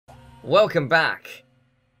Welcome back.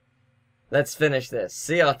 Let's finish this.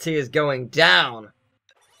 CRT is going down.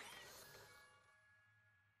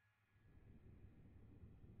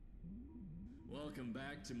 Welcome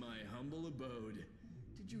back to my humble abode.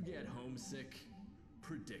 Did you get homesick?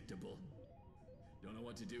 Predictable. Don't know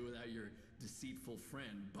what to do without your deceitful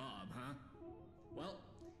friend, Bob, huh? Well,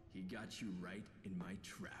 he got you right in my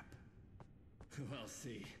trap. Well,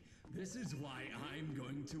 see, this is why I'm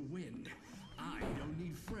going to win. I don't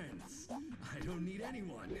need friends. I don't need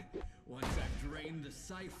anyone. Once I've drained the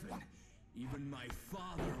siphon, even my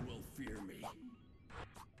father will fear me.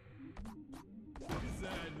 You said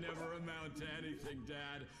I'd never amount to anything,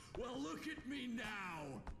 Dad. Well, look at me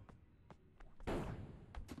now!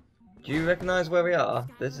 Do you recognize where we are?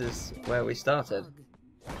 This is where we started.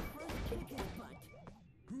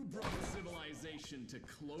 Who brought civilization to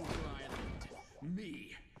Clover Island?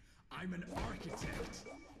 Me. I'm an architect.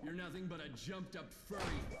 You're nothing but a jumped-up furry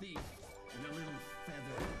thief and a little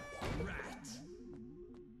feathered rat.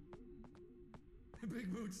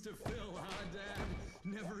 Big boots to fill, huh, Dad?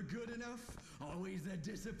 Never good enough? Always a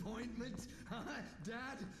disappointment? Huh,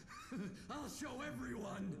 Dad? I'll show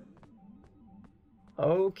everyone!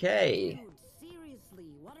 Okay. Dude, seriously,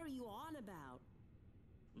 what are you on about?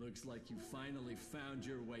 Looks like you finally found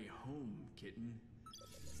your way home, kitten.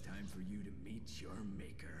 It's time for you to meet your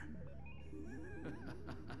maker.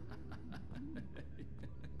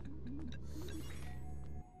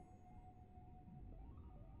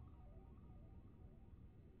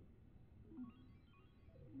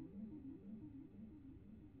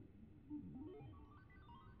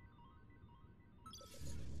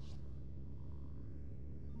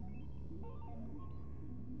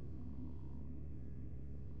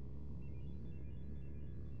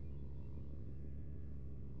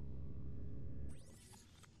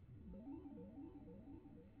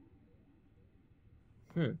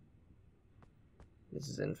 This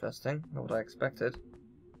is interesting. Not what I expected.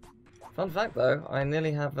 Fun fact though, I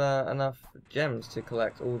nearly have enough gems to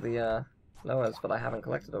collect all the lowers, but I haven't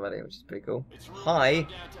collected already, which is pretty cool. Hi! Down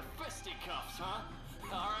to fisticuffs, huh?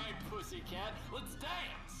 Alright, pussycat, let's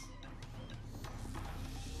dance!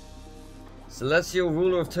 Celestial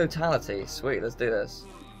Ruler of Totality. Sweet, let's do this.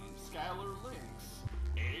 Skylar Plux.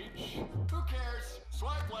 Age? Who cares?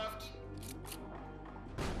 Swipe left.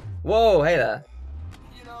 Whoa, hey there.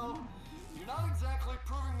 You know, you're not exactly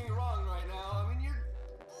proving me wrong right now. I mean, you're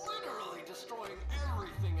literally destroying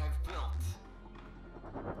everything I've built.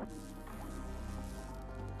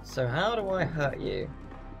 So how do I hurt you?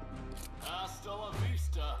 Hasta la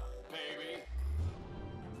vista, baby.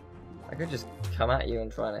 I could just come at you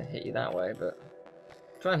and try and hit you that way, but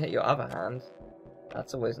try and hit your other hand.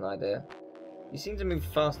 That's always an idea. You seem to move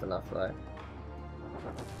fast enough though.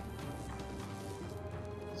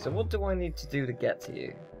 So what do I need to do to get to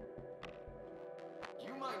you?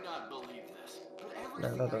 You might not believe this, but No,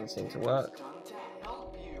 everything that doesn't seem to work. done to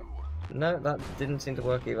help you. No, that didn't seem to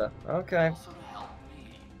work either. Okay. Also to help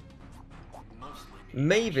me. Mostly me.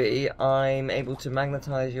 Maybe I'm able to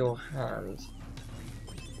magnetize your hand.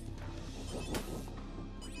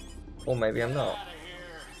 Or maybe I'm not. Outta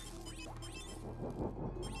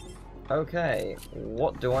here. Okay,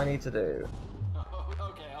 what do I need to do? Oh,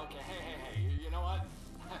 okay, hey, you know what?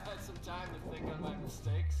 I've had some time to think on my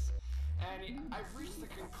mistakes, and I've reached the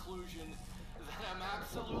conclusion that I'm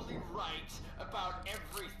absolutely right about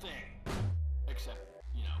everything. Except,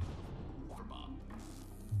 you know, for Bob.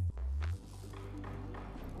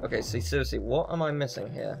 Okay, see, seriously, what am I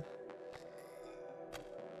missing here?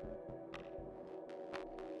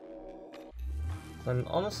 I'm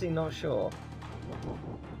honestly not sure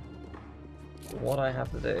what I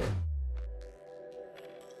have to do.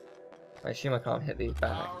 I assume I can't hit these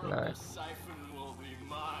back, Power no. of the siphon will be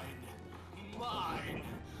mine. Mine.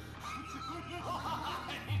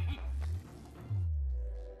 Mine.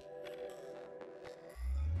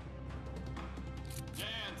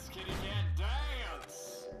 Dance, kitty cat,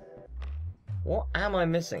 dance. What am I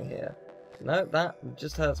missing here? No, that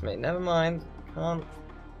just hurts me. Never mind. Can't.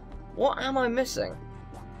 What am I missing?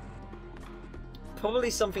 Probably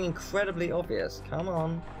something incredibly obvious. Come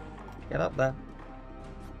on. Get up there.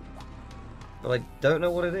 But I don't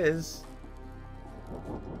know what it is.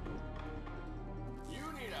 You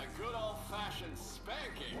need a good old-fashioned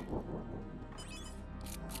spanking.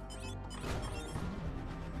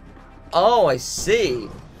 Oh, I see. You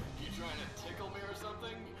trying to tickle me or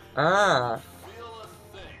something? Ah, Feel a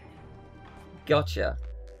thing. gotcha.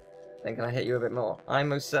 Then can I hit you a bit more? I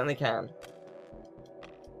most certainly can.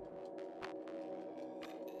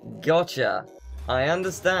 Gotcha. I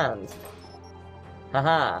understand.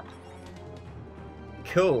 Haha.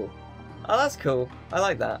 Cool. Oh, that's cool. I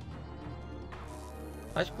like that.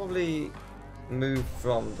 I should probably move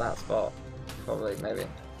from that spot. Probably, maybe.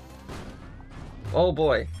 Oh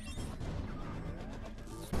boy.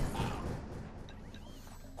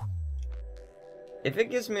 If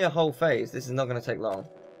it gives me a whole phase, this is not going to take long.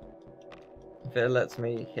 If it lets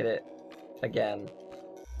me hit it again.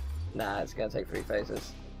 Nah, it's going to take 3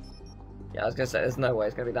 phases. Yeah, I was going to say, there's no way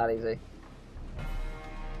it's going to be that easy.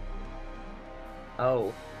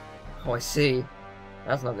 Oh. Oh, I see.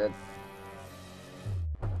 That's not good.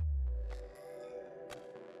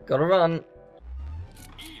 Gotta run.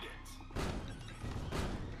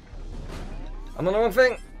 I'm on the wrong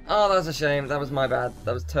thing. Oh, that was a shame. That was my bad.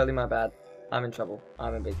 That was totally my bad. I'm in trouble.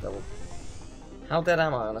 I'm in big trouble. How dead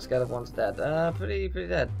am I on a scale of 1 to dead? Pretty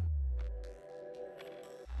dead.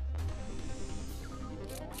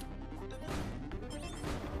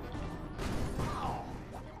 Wow,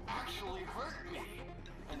 actually hurt me,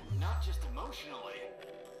 and not just emotionally.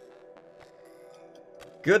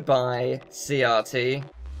 Goodbye, CRT.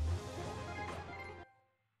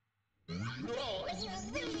 Whoa,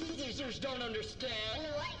 you just don't understand.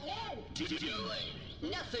 What you're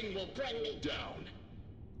doing. Nothing will bring me down.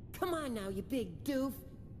 Come on now, you big doof.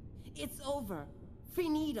 It's over.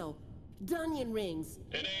 Finito. Dunyan rings.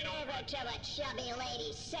 It ain't over till a chubby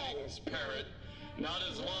lady sends, parrot. Not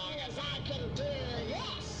as long as I can do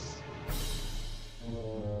this.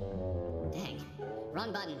 Dang.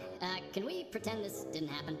 Wrong button. Can we pretend this didn't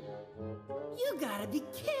happen? You gotta be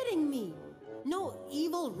kidding me. No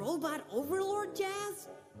evil robot overlord jazz?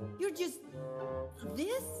 You're just...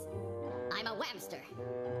 this? I'm a Whamster.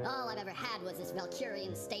 All I've ever had was this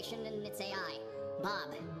Valkyrian station and its AI,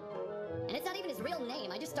 Bob. And it's not even his real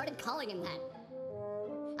name, I just started calling him that.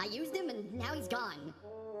 I used him and now he's gone.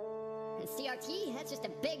 And CRT, that's just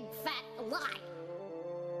a big, fat lie.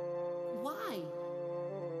 Why?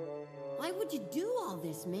 Why would you do all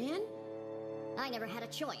this, man? I never had a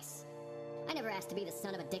choice. I never asked to be the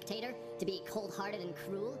son of a dictator, to be cold-hearted and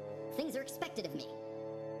cruel. Things are expected of me.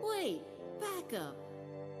 Wait, back up.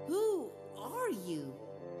 Who are you?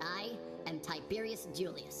 I am Tiberius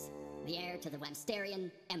Julius, the heir to the Whamsterian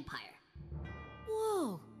Empire.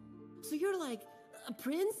 Whoa. So you're like a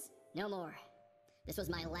prince? No more. This was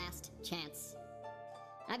my last chance.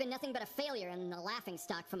 I've been nothing but a failure and a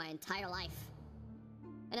laughingstock for my entire life.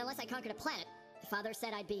 And unless I conquered a planet, Father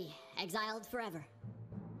said I'd be exiled forever.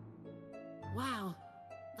 Wow,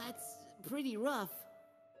 that's pretty rough.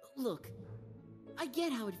 Look, I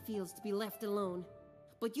get how it feels to be left alone,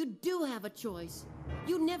 but you do have a choice.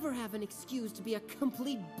 You never have an excuse to be a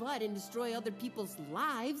complete butt and destroy other people's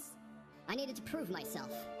lives. I needed to prove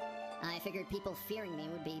myself. I figured people fearing me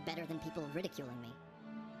would be better than people ridiculing me.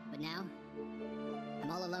 But now,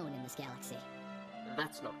 I'm all alone in this galaxy.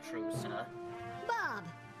 That's not true, sir. Bob!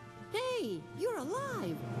 Hey, you're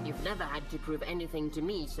alive! You've never had to prove anything to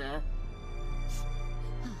me, sir.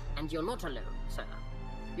 And you're not alone, sir.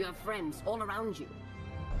 You have friends all around you.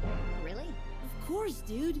 Really? Of course,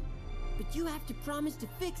 dude. But you have to promise to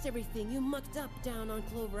fix everything you mucked up down on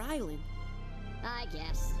Clover Island. I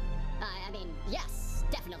guess. I mean, yes,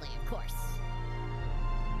 definitely, of course.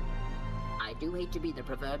 I do hate to be the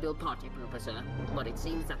proverbial party pooper, sir, but it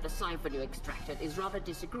seems that the siphon you extracted is rather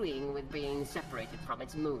disagreeing with being separated from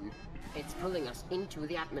its moon. It's pulling us into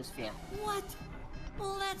the atmosphere. What?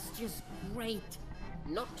 Well, that's just great.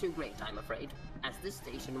 Not too great, I'm afraid, as this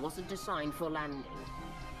station wasn't designed for landing.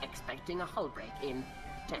 Expecting a hull break in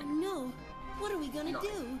 10. No. What are we gonna 9.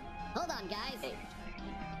 do? Hold on, guys. 8.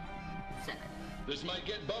 7. This might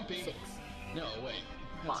get bumpy. 6. No, wait.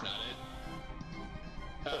 That's 5.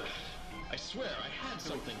 not it. I swear I had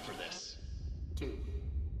something for this. 2.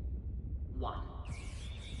 1.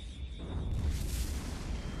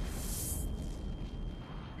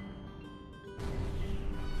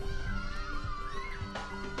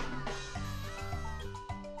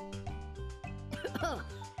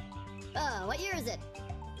 Oh, what year is it?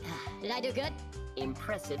 Did I do good?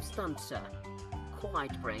 Impressive stunt, sir.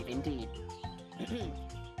 Quite brave indeed.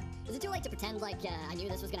 Is it too late to pretend like I knew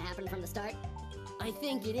this was gonna happen from the start? I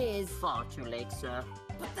think it is. Far too late, sir.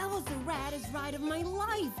 But that was the raddest ride of my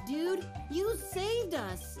life, dude. You saved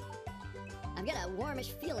us. I've got a warmish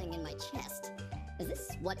feeling in my chest. Is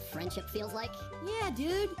this what friendship feels like? Yeah,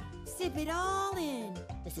 dude. Sip it all in.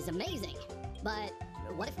 This is amazing. But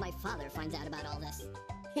what if my father finds out about all this?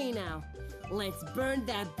 Hey now, let's burn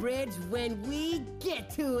that bridge when we get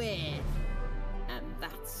to it. And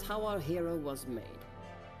that's how our hero was made.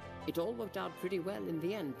 It all worked out pretty well in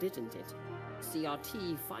the end, didn't it?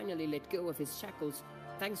 CRT finally let go of his shackles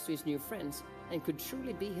thanks to his new friends and could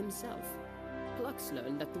truly be himself. Plux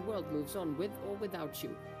learned that the world moves on with or without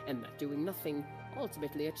you, and that doing nothing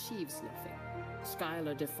ultimately achieves nothing.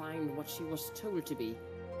 Skylar defined what she was told to be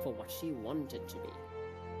for what she wanted to be.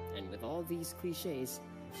 And with all these cliches,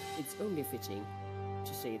 it's only fitting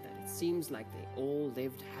to say that it seems like they all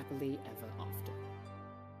lived happily ever after.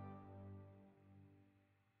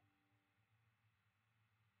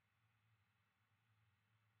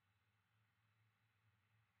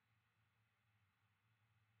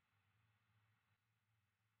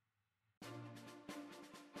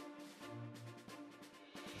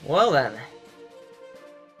 Well then,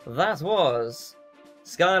 that was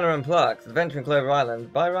Skylar and Plux, Adventure in Clover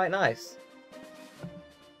Island by Right Nice.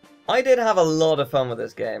 I did have a lot of fun with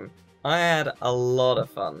this game. I had a lot of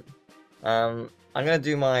fun. I'm going to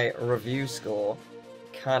do my review score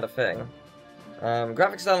kind of thing.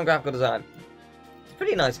 Graphic style and graphical design. It's a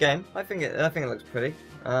pretty nice game. I think it looks pretty.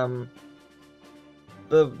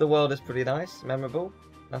 The world is pretty nice, memorable.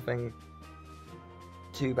 Nothing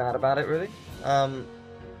too bad about it, really.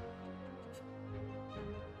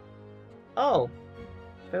 Oh,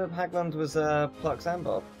 Philip Hagland was Plux and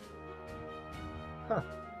Bob. Huh.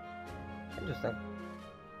 Interesting.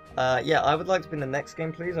 Yeah, I would like to be in the next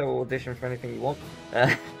game, please. I will audition for anything you want.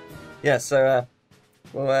 Yeah, so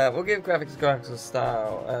we'll give graphical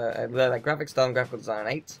style and graphical design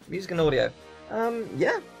 8. Music and audio.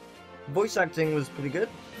 Yeah, voice acting was pretty good.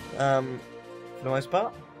 For the most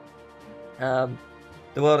part. The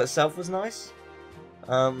world itself was nice.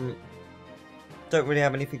 Don't really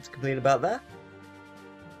have anything to complain about there.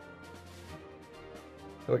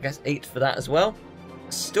 So I guess 8 for that as well.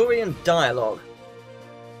 Story and dialogue.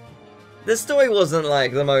 The story wasn't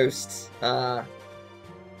like the most,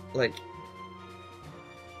 like,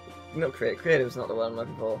 not creative. Creative is not the word I'm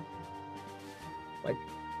looking for. Like,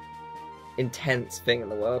 intense thing in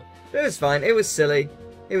the world. But it was fine. It was silly.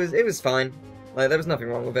 It was fine. Like, there was nothing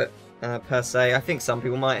wrong with it per se. I think some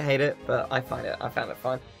people might hate it, but I found it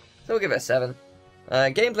fine. So we'll give it a 7.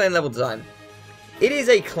 Gameplay and level design. It is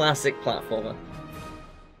a classic platformer.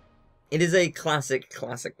 It is a classic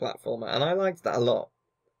platformer, and I liked that a lot.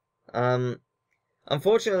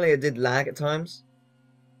 Unfortunately, it did lag at times,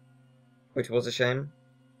 which was a shame.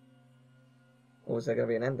 Or was there going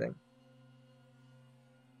to be an ending?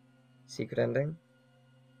 Secret ending?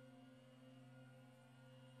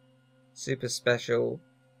 Super special.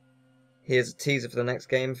 Here's a teaser for the next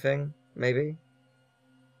game thing, maybe?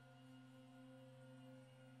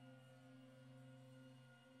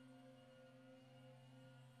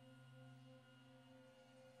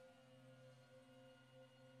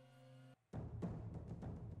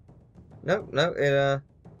 No, it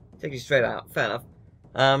takes you straight out. Fair enough.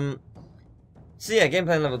 So yeah,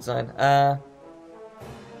 gameplay and level design.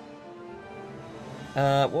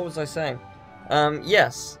 What was I saying?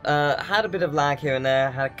 Yes, had a bit of lag here and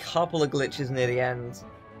there, had a couple of glitches near the end.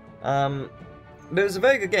 But it was a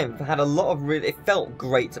very good game. It had a lot of it felt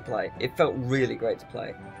great to play. It felt really great to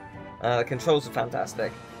play. The controls were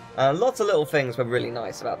fantastic. Lots of little things were really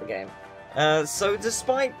nice about the game. So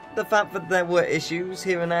despite the fact that there were issues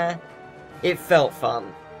here and there, it felt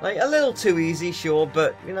fun. Like, a little too easy, sure,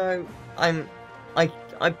 but, you know, I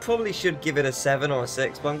probably should give it a 7 or a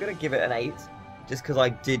 6, but I'm going to give it an 8, just because I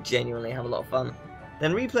did genuinely have a lot of fun.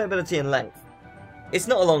 Then replayability and length. It's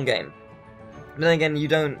not a long game. But then again, you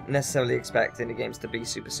don't necessarily expect indie games to be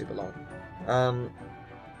super long.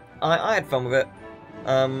 I had fun with it.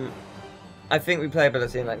 I think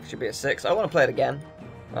replayability and length should be a 6. I want to play it again.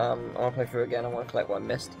 I want to play through it again. I want to collect what I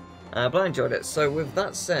missed. But I enjoyed it. So with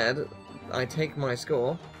that said, I take my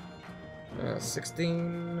score.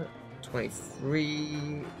 16,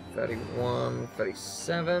 23, 31,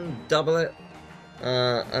 37, double it.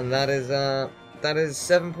 And that is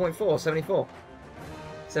 7.4, 74.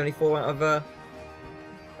 74 out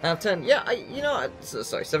of 10. Yeah, you know,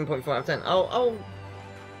 sorry, 7.4 out of 10. I'll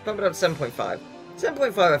bump it up to 7.5.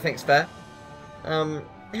 7.5 I think is fair.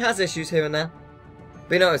 It has issues here and there.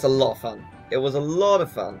 But you know, it's a lot of fun. It was a lot of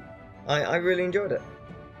fun. I really enjoyed it.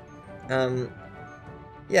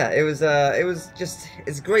 Yeah, it was just,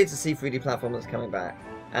 it's great to see 3D platformers coming back.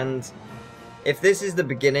 And if this is the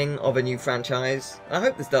beginning of a new franchise, I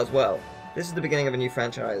hope this does well. This is the beginning of a new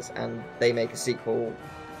franchise and they make a sequel.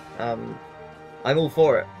 I'm all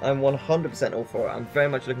for it. I'm 100% all for it. I'm very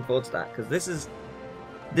much looking forward to that, because this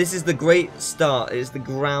is the great start. It is the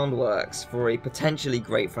groundworks for a potentially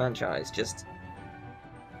great franchise. Just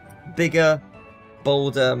bigger,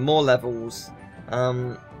 bolder, more levels.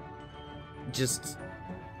 Just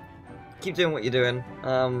keep doing what you're doing.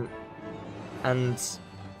 And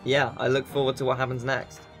yeah, I look forward to what happens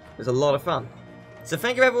next. It was a lot of fun. So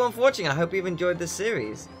thank you everyone for watching. I hope you've enjoyed this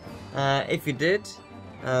series. If you did,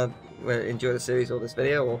 enjoy the series or this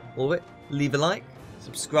video or all of it, leave a like,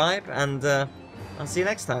 subscribe, and I'll see you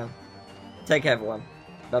next time. Take care, everyone.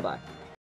 Bye-bye.